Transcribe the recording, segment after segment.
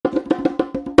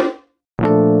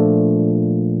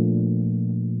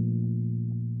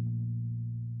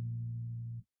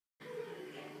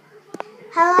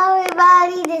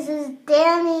guys, it's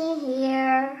Danny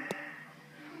here.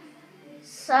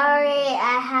 Sorry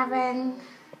I haven't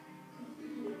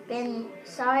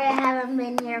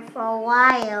been here for a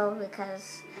while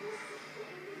because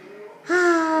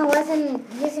I wasn't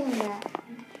using the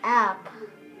app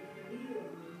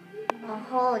a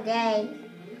whole day.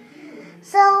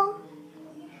 So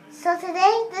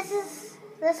today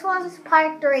this one's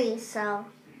part 3, so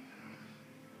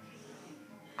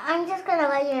I'm just gonna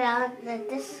let you know that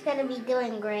this is gonna be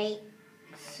doing great.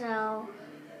 So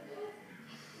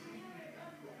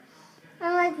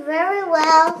I'm very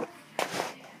well.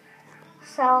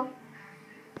 So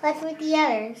let's meet the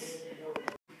others.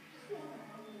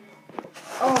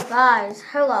 Oh guys,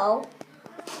 hello.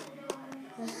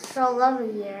 It's so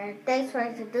lovely here. Thanks for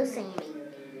introducing me.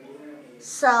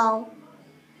 So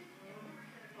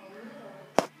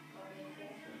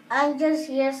I'm just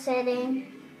here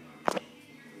sitting,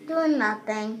 doing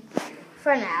nothing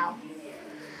for now.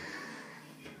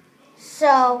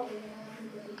 So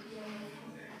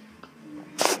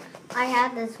I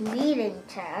had this meeting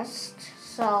test,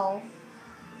 so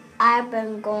I've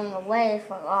been going away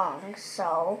for long,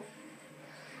 so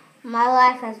my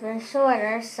life has been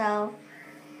shorter, so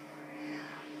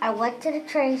I went to the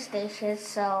train station,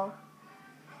 so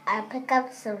I picked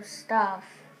up some stuff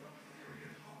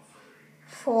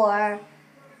for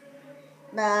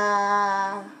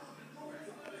the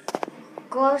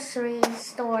grocery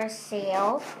store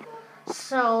sale,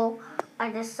 so I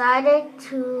decided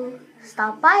to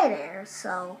stop by there.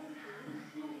 So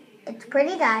it's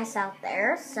pretty nice out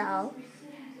there, so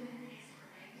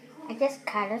I just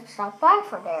kind of stopped by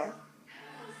for there.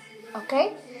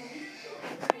 Okay?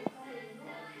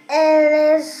 And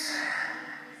there's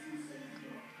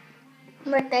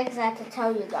more things I have to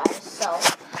tell you guys. So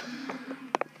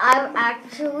I'm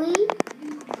actually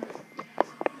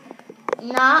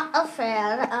not a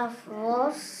fan of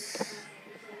most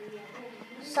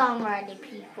songwriting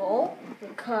people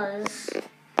because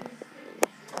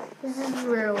this is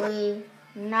really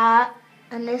not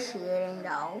initiating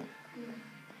though.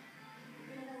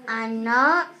 I'm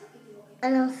not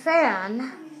a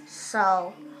fan,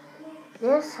 so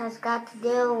this has got to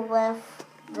do with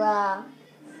the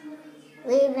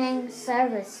leaving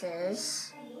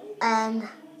services and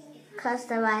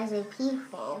customizing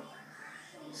people.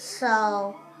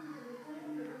 So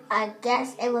I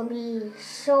guess it would be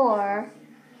sure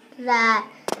that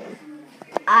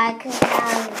I could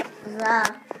have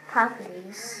the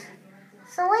properties.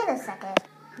 So wait a second.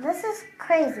 This is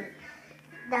crazy.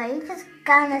 Now you just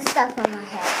got my stuff on my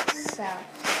head. So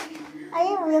are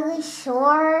you really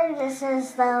sure this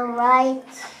is the right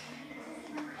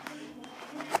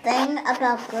thing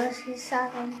about grocery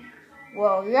shopping?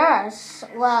 Well, yes.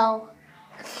 Well,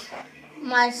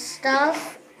 my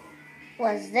stuff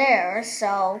was there,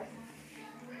 so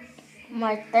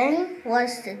my thing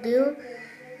was to do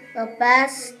the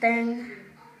best thing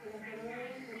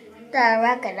that I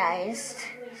recognized.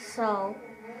 So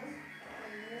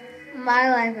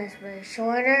my life has been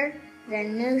shorter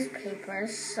than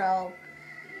newspapers, so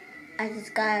I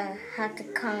just have to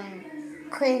come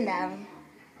clean them.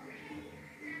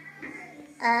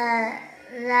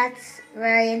 That's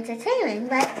very entertaining,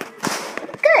 but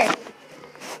good.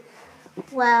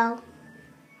 Well,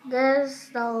 there's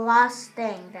the last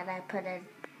thing that I put in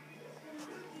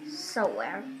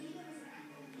somewhere.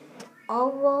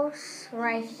 Almost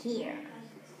right here.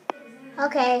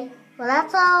 Okay, well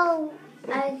that's all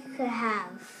I could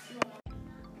have.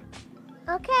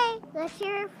 Okay, let's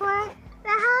hear it for the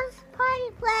house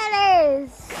party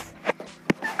planners.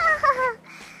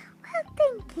 Well,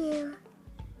 thank you.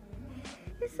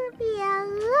 This will be a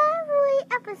lovely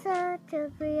episode to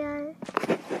be on.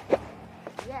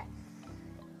 Yes,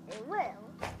 it will.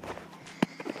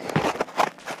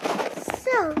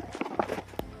 So,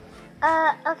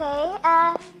 okay,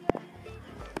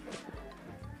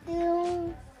 do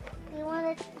you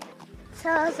want to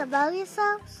tell us about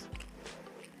yourselves?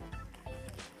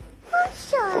 Oh,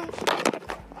 sure.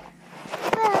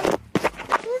 Well,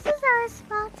 this is our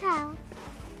small town.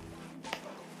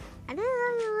 I didn't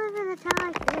know you live in a town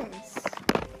like this.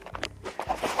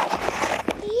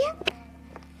 Yep.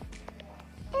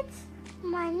 It's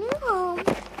my new home.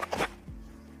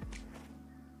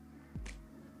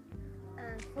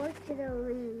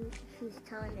 Unfortunately, she's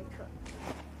telling the truth.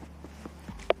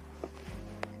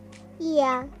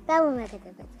 Yeah, that will make a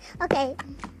difference. Okay,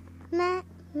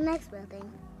 next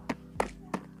building.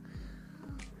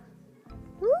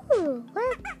 Ooh,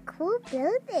 what a cool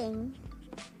building.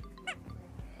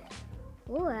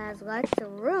 Ooh, it has lots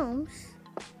of rooms,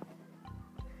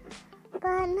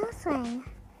 but no swing.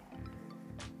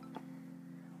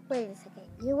 Wait a second.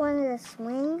 You wanted a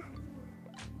swing?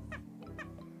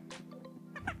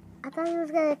 I thought you was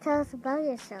gonna tell us about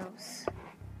yourselves.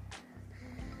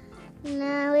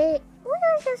 No, we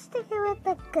were just sticking with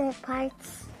the good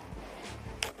parts.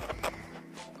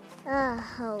 Oh,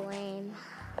 how lame.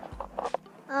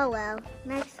 Oh well,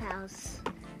 next house.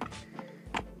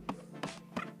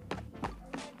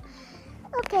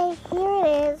 Okay, here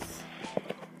it is.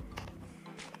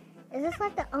 Is this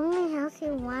like the only house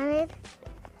you wanted?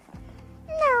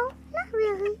 No, not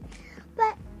really.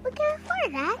 But we can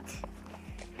afford that.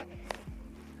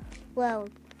 Well,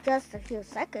 just a few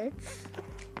seconds.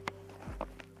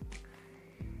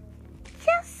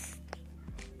 Just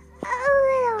a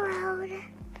little road.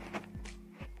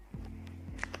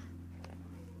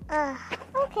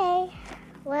 Okay.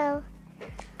 Well,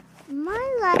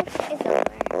 my life is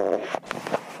over.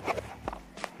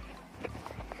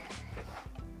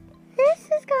 This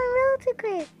is going real too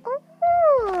great.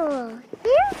 Oh,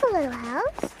 here's a little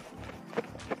house.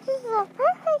 This is a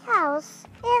perfect house.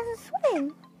 It has a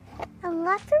swing and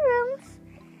lots of rooms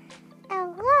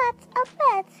and lots of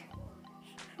beds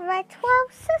for my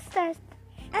 12 sisters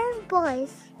and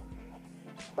boys.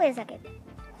 Wait a second.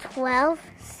 12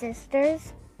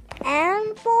 sisters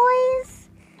and boys?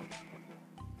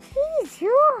 Jeez,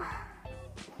 you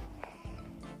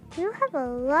have a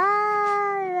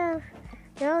lot of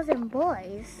girls and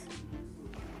boys.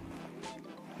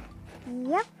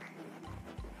 Yep.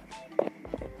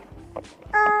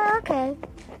 Okay.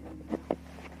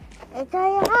 Enjoy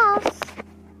your house.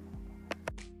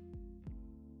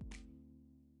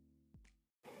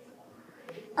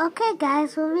 Okay,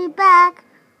 guys, we'll be back.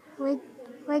 We're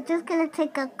just gonna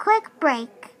take a quick break.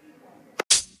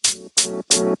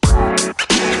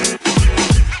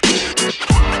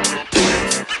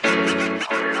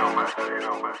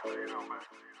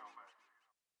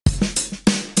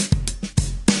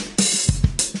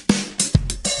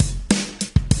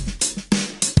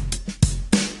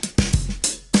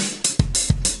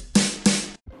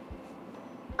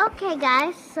 Okay,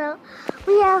 guys, so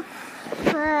we have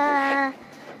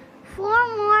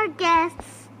 4 more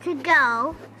guests to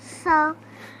go, so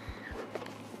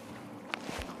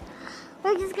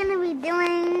we're just gonna be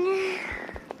doing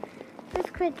this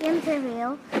quick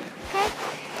interview, okay?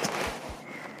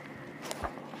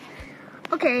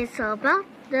 Okay, so about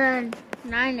the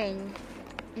dining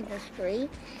industry,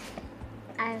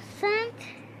 I sent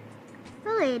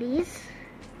the ladies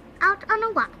out on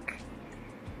a walk.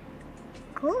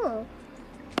 Cool.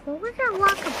 What was that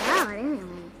walk about,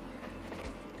 anyway?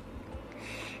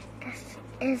 This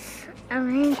is a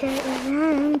ranger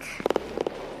event.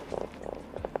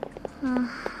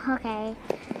 Okay.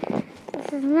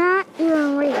 This is not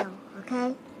even real,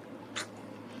 okay?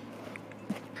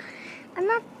 I'm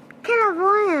not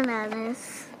clairvoyant on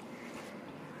this.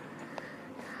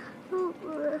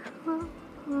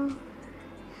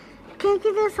 Can't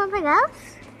you do something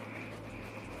else?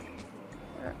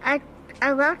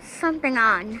 I wrote something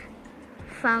on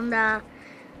from the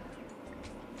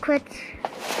Quick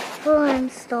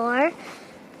Food store,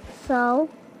 so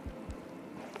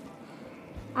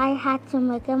I had to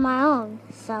make it my own,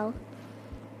 so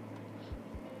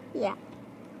yeah.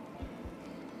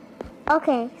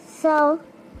 Okay, so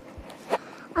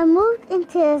I moved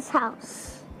into this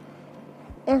house.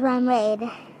 It's my maid.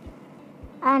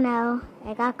 I know,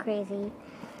 it got crazy.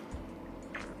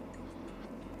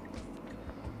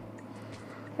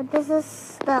 But this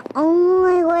is the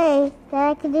only way that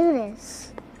I can do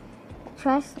this.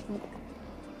 Trust me.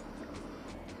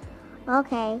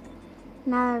 Okay.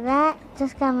 Now that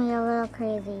just got me a little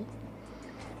crazy.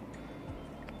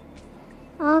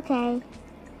 Okay.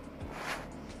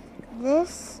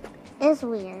 This is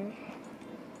weird.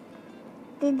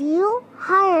 Did you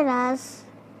hire us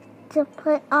to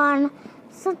put on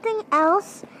something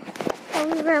else that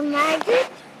we were imagined?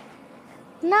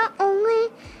 Not only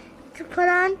to put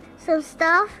on some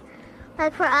stuff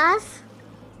like for us.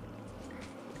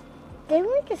 Didn't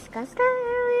we discuss that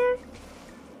earlier?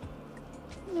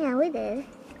 Yeah, we did.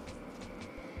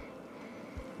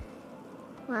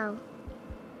 Well,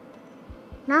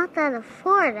 not that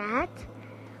afford that,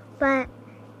 but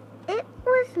it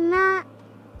was not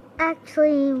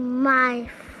actually my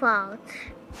fault.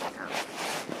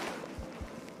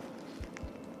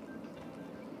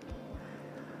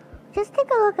 Just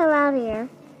take a look around here.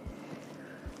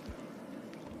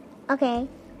 Okay,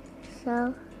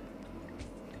 so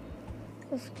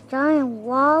this giant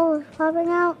wall is popping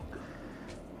out.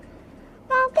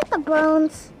 Now get the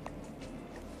bones.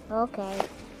 Okay.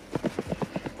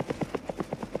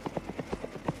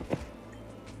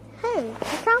 Hey,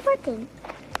 it's not working.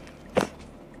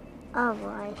 Oh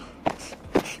boy.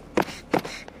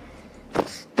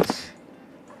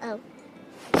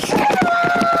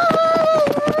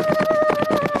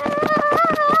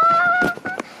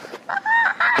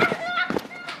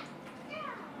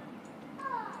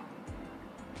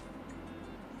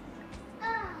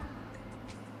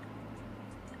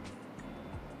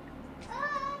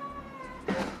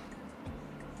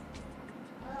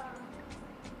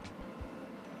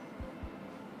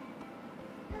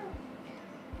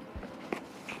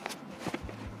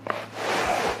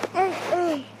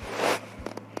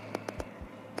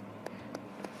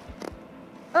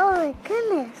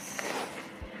 goodness.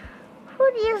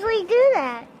 Who'd usually do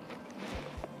that?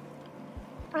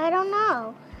 I don't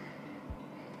know.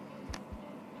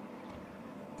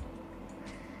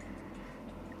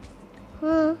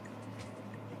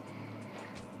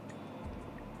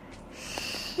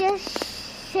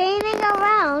 Just shading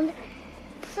around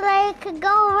so that it could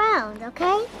go around,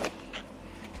 okay?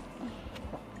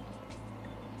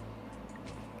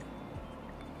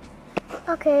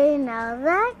 Okay, now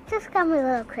that just got me a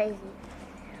little crazy.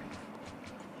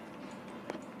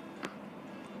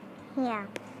 Yeah.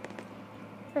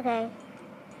 Okay.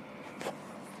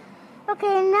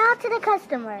 Okay, now to the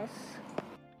customers.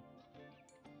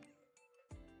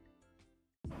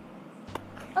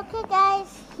 Okay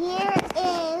guys, here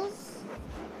is,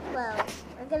 well,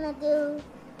 we're gonna do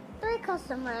 3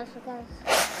 customers because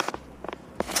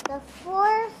the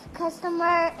 4th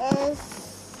customer is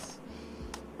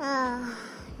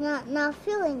not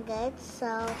feeling good,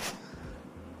 so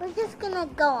we're just gonna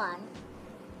go on.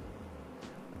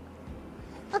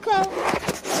 Okay,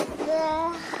 let's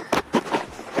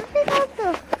pick out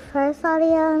the first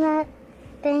audio on that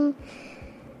thing.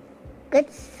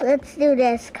 Let's do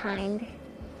this kind.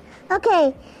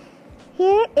 Okay,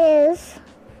 here is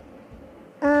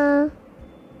the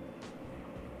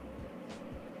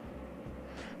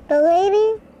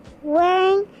lady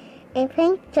wearing a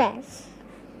pink dress.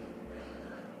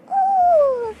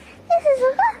 Ooh, this is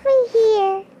lovely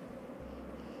here.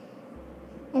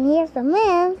 And here's the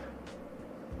man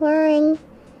wearing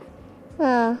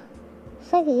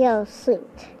it's like a yellow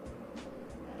suit.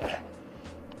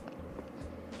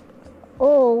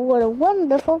 Oh, what a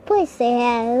wonderful place they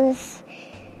have.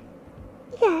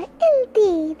 Yeah,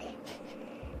 indeed.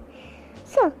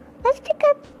 So, let's check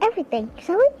out everything,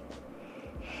 shall we?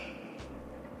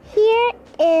 Here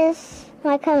is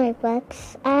my comic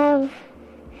books. I have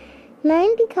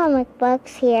 90 comic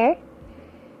books here.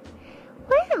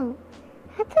 Wow,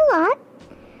 that's a lot.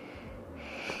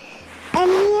 And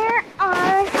here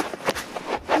are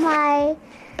my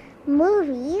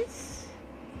movies.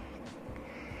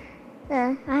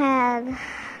 I had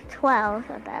 12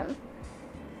 of them.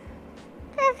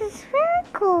 This is very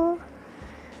cool.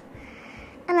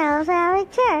 And I also have a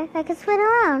chair that can spin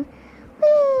around. Wee,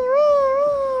 wee,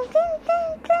 wee. Ding,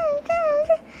 ding, ding, ding,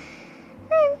 ding.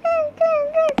 Ding, ding, ding,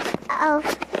 ding. Uh-oh.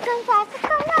 It's going fast. It's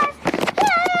going fast.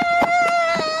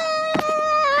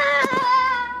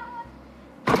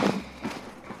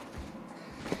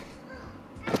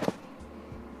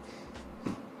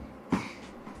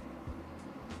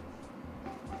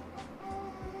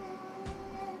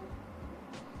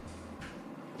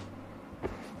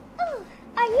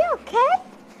 Are you okay?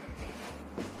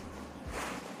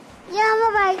 Yeah, I'm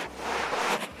alright.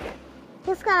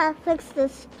 Just gotta fix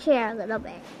this chair a little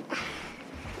bit.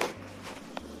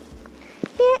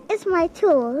 Here is my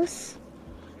tools.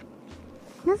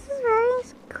 This is very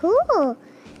cool.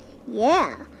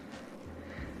 Yeah.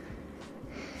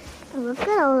 And look at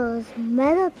all those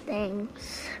metal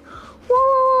things.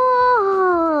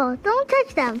 Whoa! Don't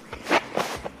touch them.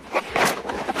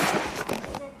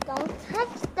 Don't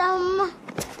touch them.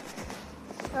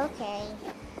 Okay.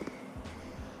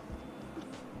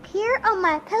 Here are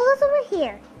my pillows over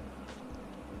here.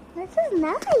 This is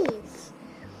nice.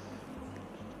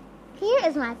 Here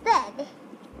is my bed.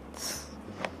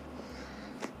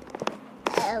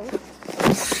 Oh.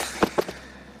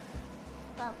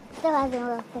 Well, there has been a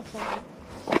little picture.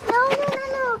 No.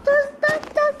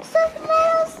 Don't stuff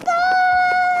metal stuff.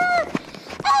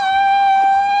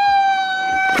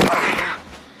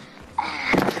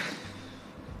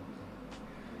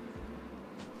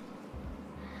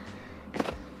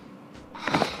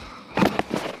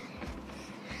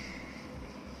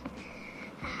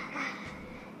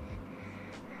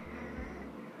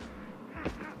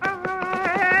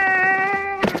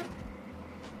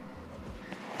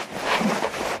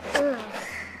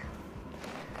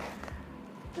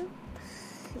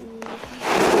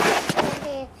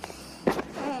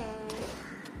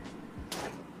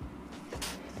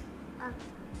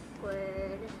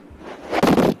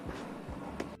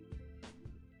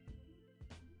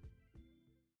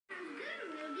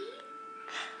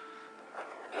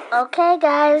 Okay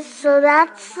guys, so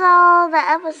that's all the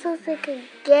episodes I could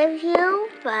give you,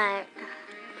 but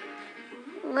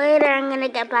later I'm going to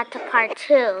get back to part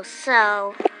 2,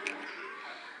 so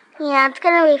yeah, it's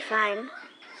going to be fine.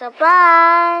 So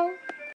bye!